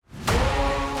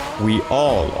We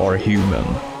all are human,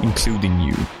 including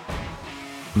you.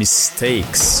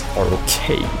 Mistakes are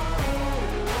okay.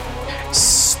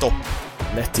 Stop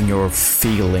letting your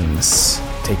feelings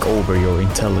take over your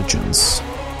intelligence.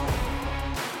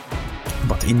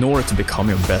 But in order to become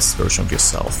your best version of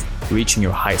yourself, reaching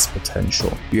your highest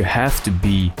potential, you have to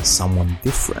be someone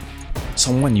different,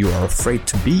 someone you are afraid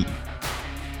to be.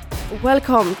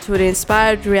 Welcome to the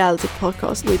Inspired Reality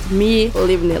Podcast with me,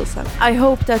 Liv Nilsson. I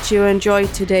hope that you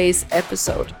enjoyed today's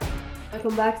episode.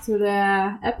 Welcome back to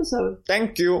the episode.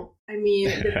 Thank you.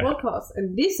 The podcast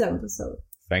and this episode.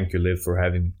 Thank you, Liv, for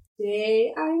having me.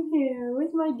 Today I'm here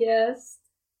with my guest.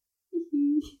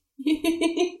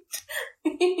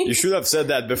 You should have said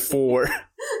that before.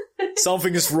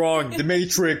 Something is wrong. The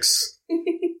Matrix.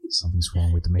 Something's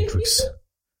wrong with the Matrix.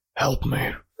 Help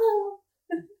me.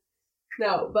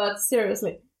 No, but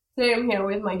seriously. Today I'm here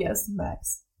with my guest,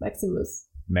 Maximus.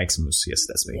 Maximus, yes,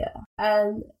 that's me. Yeah.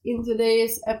 And in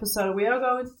today's episode, we are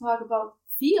going to talk about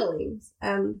feelings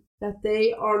and that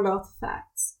they are not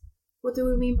facts. What do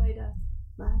we mean by that,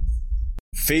 Max?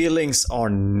 Feelings are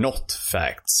not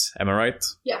facts. Am I right?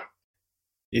 Yeah.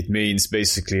 It means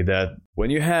basically that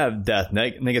when you have that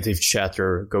negative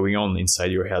chatter going on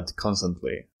inside your head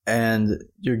constantly, and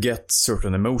you get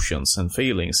certain emotions and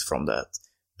feelings from that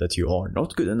you are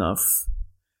not good enough,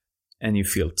 and you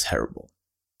feel terrible.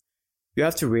 You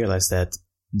have to realize that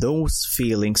those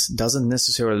feelings doesn't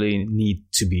necessarily need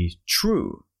to be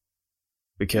true,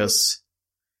 because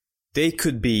they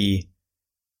could be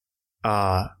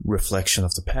a reflection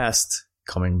of the past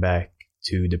coming back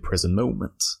to the present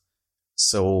moment.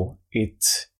 So it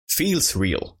feels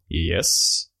real,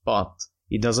 yes, but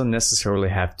it doesn't necessarily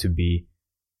have to be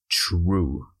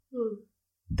true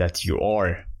that you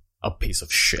are a piece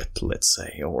of shit, let's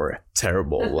say, or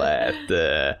terrible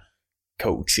at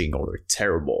coaching, or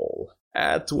terrible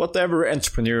at whatever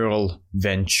entrepreneurial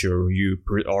venture you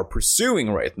are pursuing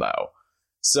right now.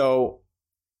 So,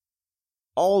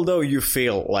 although you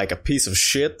feel like a piece of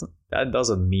shit, that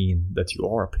doesn't mean that you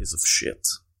are a piece of shit.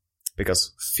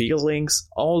 Because feelings,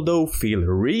 although feel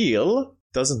real,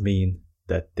 doesn't mean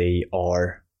that they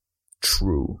are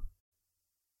true.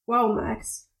 Wow,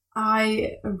 Max.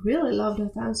 I really love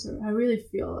that answer. I really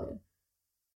feel it.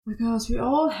 Because we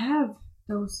all have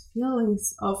those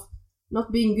feelings of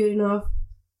not being good enough,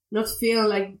 not feeling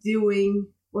like doing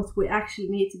what we actually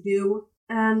need to do.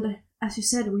 And as you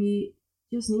said, we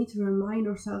just need to remind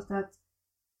ourselves that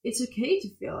it's okay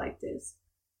to feel like this.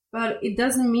 But it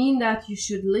doesn't mean that you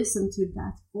should listen to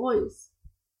that voice.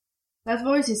 That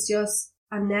voice is just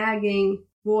a nagging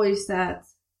voice that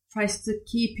tries to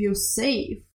keep you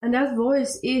safe. And that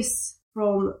voice is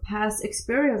from past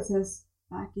experiences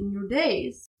back in your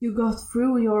days. You got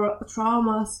through your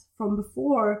traumas from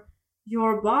before.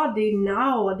 Your body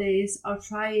nowadays are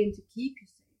trying to keep you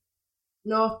safe.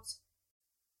 Not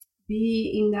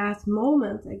be in that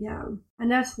moment again.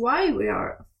 And that's why we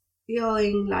are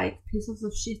feeling like pieces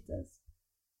of shit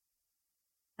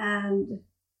and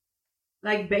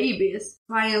like babies,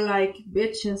 crying like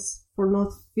bitches for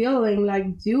not feeling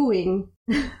like doing.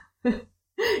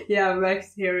 Yeah,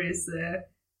 Max here is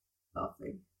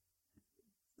laughing.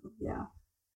 Yeah.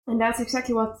 And that's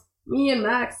exactly what me and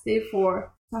Max did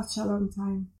for such a long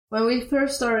time. When we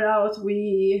first started out,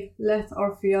 we let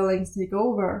our feelings take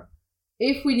over.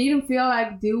 If we didn't feel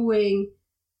like doing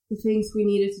the things we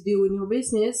needed to do in your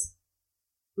business,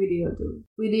 we didn't do it.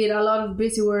 We did a lot of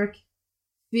busy work,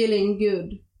 feeling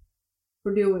good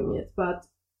for doing it, but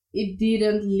it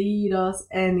didn't lead us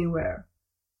anywhere.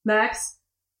 Max,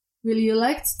 will you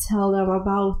like to tell them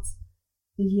about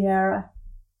the year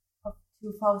of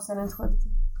 2020?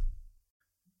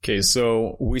 Okay,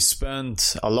 so we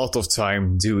spent a lot of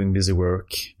time doing busy work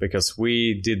because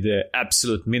we did the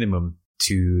absolute minimum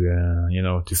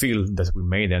to feel that we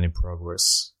made any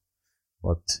progress.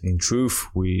 But in truth,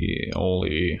 we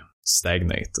only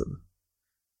stagnated.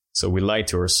 So we lied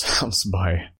to ourselves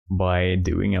by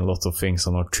doing a lot of things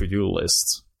on our to-do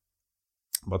list.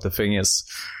 But the thing is,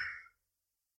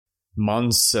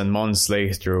 months and months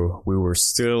later, we were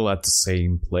still at the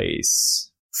same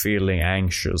place, feeling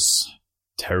anxious,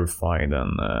 terrified,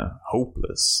 and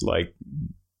hopeless, like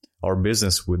our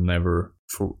business would never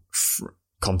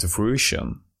come to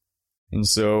fruition. And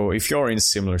so if you're in a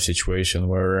similar situation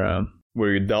where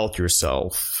you doubt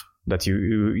yourself that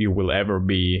you will ever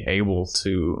be able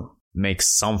to make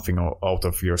something out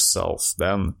of yourself,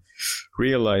 then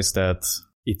realize that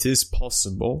it is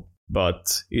possible,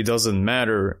 but it doesn't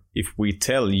matter if we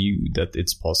tell you that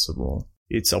it's possible.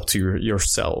 It's up to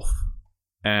yourself.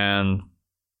 And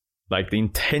like the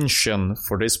intention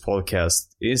for this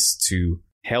podcast is to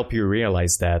help you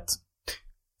realize that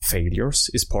failures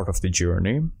is part of the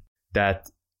journey, that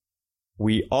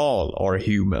we all are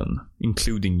human,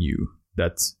 including you,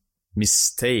 that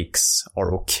mistakes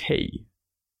are okay.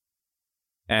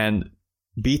 And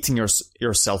beating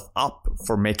yourself up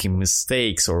for making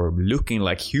mistakes or looking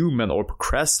like human or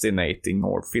procrastinating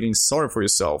or feeling sorry for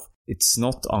yourself, it's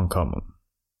not uncommon.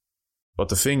 But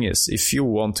the thing is, if you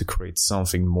want to create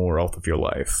something more out of your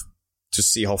life, to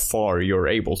see how far you're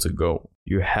able to go,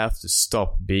 you have to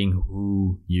stop being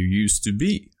who you used to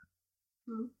be.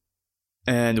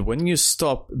 And when you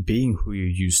stop being who you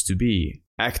used to be,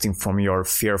 acting from your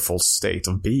fearful state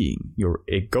of being, your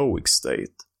egoic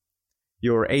state,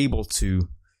 you're able to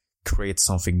create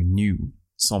something new,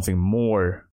 something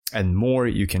more, and more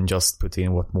you can just put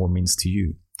in what more means to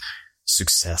you.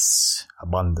 Success,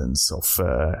 abundance of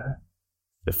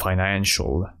the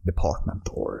financial department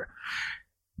or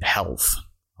health,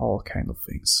 all kind of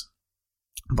things.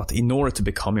 But in order to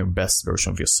become your best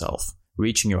version of yourself,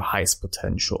 reaching your highest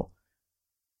potential,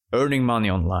 earning money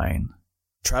online,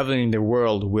 traveling the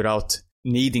world without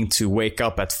needing to wake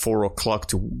up at 4 o'clock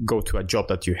to go to a job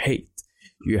that you hate,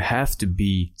 you have to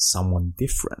be someone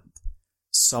different,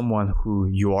 someone who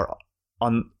you are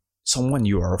someone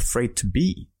you are afraid to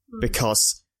be,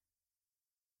 because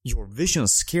your vision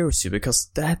scares you, because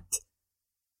that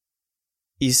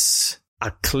is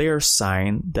a clear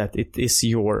sign that it is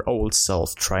your old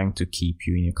self trying to keep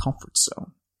you in your comfort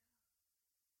zone.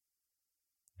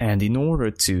 And in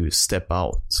order to step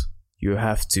out, you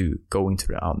have to go into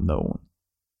the unknown.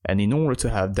 And in order to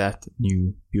have that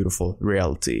new, beautiful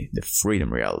reality, the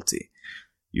freedom reality,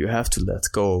 you have to let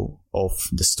go of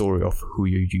the story of who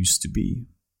you used to be.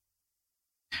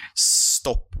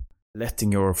 Stop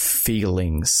letting your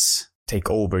feelings take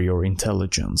over your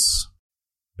intelligence.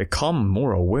 Become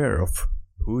more aware of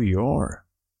who you are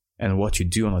and what you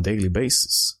do on a daily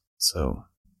basis. So,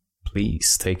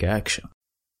 please take action.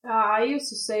 I used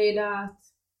to say that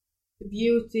the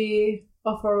beauty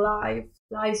of our life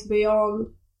lies beyond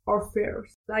our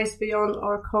fears, lies beyond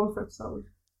our comfort zone.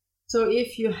 So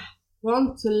if you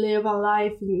want to live a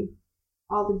life in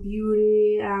all the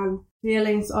beauty and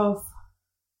feelings of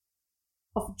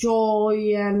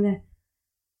joy and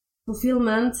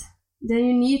fulfillment, then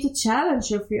you need to challenge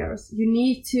your fears. You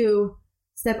need to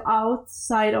step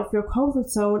outside of your comfort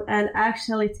zone and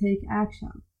actually take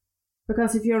action.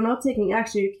 Because if you're not taking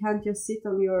action, you can't just sit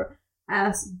on your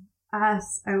ass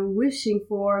and wishing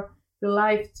for your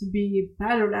life to be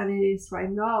better than it is right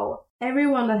now.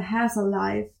 Everyone that has a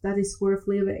life that is worth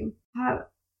living have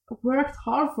worked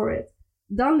hard for it,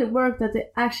 done the work that they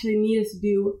actually needed to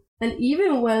do. And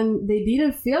even when they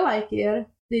didn't feel like it,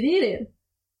 they did it.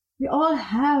 We all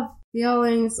have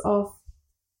feelings of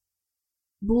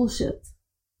bullshit,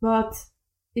 but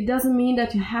it doesn't mean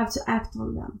that you have to act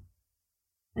on them.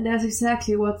 And that's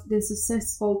exactly what the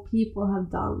successful people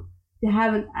have done. They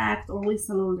haven't acted or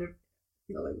listened on their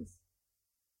feelings.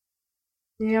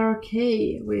 They are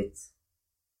okay with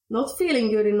not feeling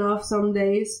good enough some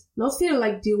days, not feeling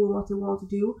like doing what they want to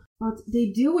do, but they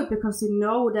do it because they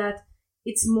know that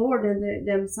it's more than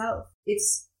themselves.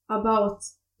 It's about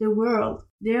the world,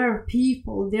 their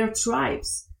people, their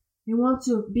tribes. They want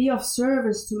to be of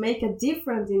service to make a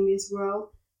difference in this world.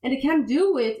 And they can't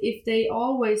do it if they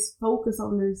always focus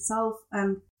on themselves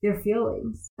and their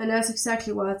feelings. And that's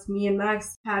exactly what me and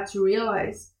Max had to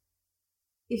realize.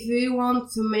 If we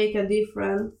want to make a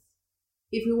difference,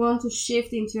 if we want to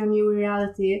shift into a new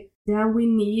reality, then we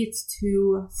need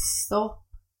to stop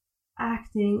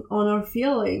acting on our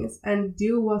feelings and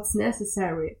do what's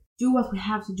necessary. Do what we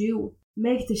have to do.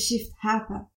 Make the shift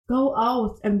happen. Go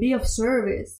out and be of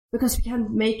service. Because we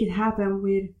can't make it happen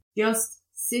with just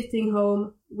sitting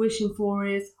home, wishing for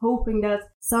it, hoping that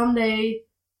someday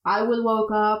I will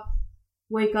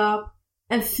wake up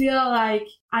and feel like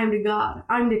I'm the god,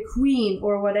 I'm the queen,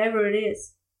 or whatever it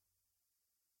is.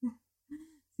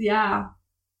 Yeah.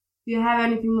 Do you have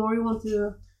anything more you want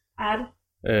to add?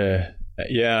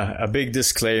 Yeah, a big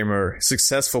disclaimer.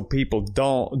 Successful people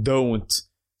don't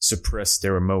suppress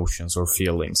their emotions or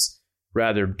feelings.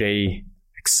 Rather, they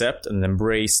accept and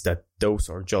embrace that those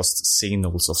are just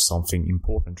signals of something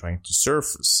important trying to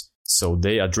surface. So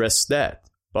they address that,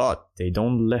 but they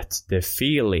don't let the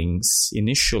feelings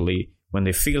initially, when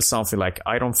they feel something like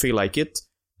I don't feel like it,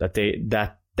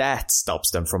 that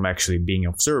stops them from actually being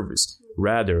of service.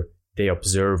 Rather, they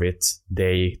observe it,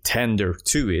 they tender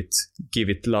to it, give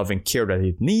it love and care that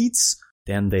it needs,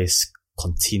 then they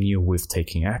continue with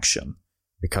taking action.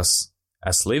 Because,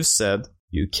 as Liv said,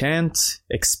 you can't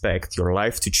expect your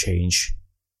life to change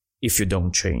if you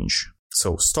don't change.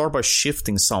 So start by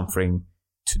shifting something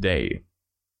today.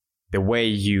 The way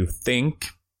you think,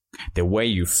 the way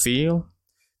you feel,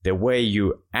 the way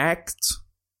you act.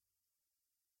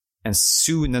 And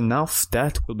soon enough,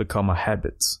 that will become a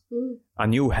habit, a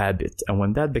new habit. And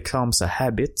when that becomes a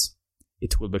habit,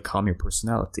 it will become your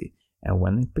personality. And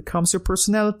when it becomes your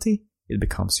personality, it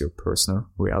becomes your personal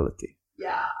reality.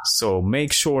 Yeah. So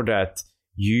make sure that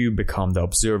you become the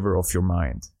observer of your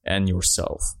mind and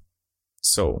yourself.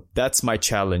 So that's my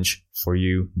challenge for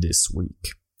you this week.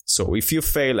 So if you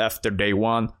fail after day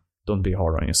 1, don't be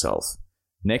hard on yourself.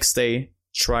 Next day,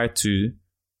 try to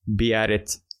be at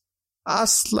it a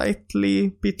slightly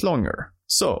bit longer.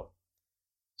 So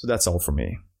that's all for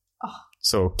me. Oh.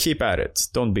 So keep at it.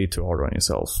 Don't be too hard on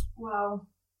yourself. Wow.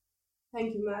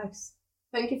 Thank you, Max.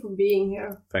 Thank you for being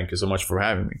here. Thank you so much for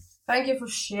having me. Thank you for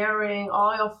sharing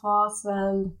all your thoughts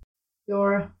and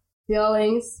your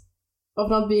feelings of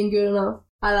not being good enough.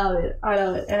 I love it.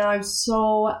 And I'm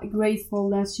so grateful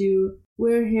that you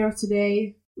were here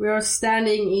today. We are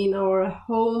standing in our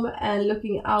home and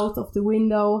looking out of the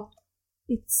window.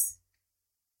 It's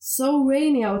so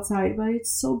rainy outside, but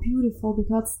it's so beautiful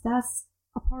because that's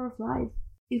a part of life.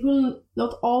 It will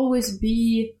not always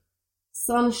be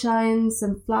sunshines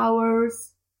and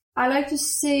flowers. I like to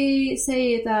say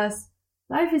it as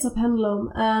life is a pendulum,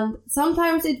 and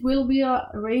sometimes it will be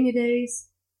rainy days,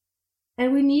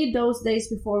 and we need those days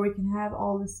before we can have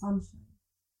all the sunshine.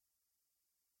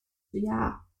 So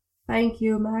yeah, thank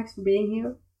you, Max, for being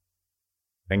here.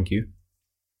 Thank you.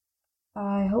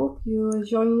 I hope you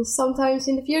join sometimes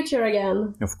in the future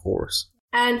again. Of course.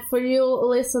 And for you who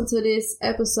listen to this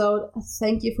episode,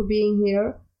 thank you for being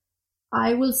here.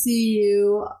 I will see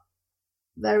you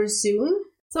very soon.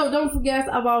 So don't forget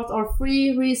about our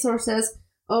free resources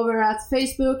over at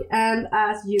Facebook and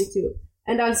at YouTube.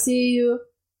 And I'll see you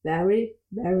very,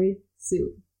 very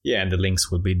soon. Yeah, and the links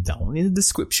will be down in the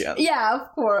description. Yeah,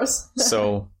 of course.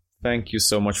 So thank you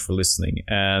so much for listening,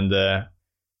 and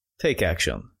take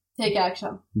action. Take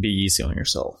action. Be easy on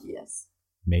yourself. Yes.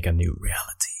 Make a new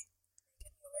reality.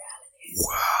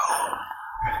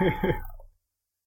 Wow.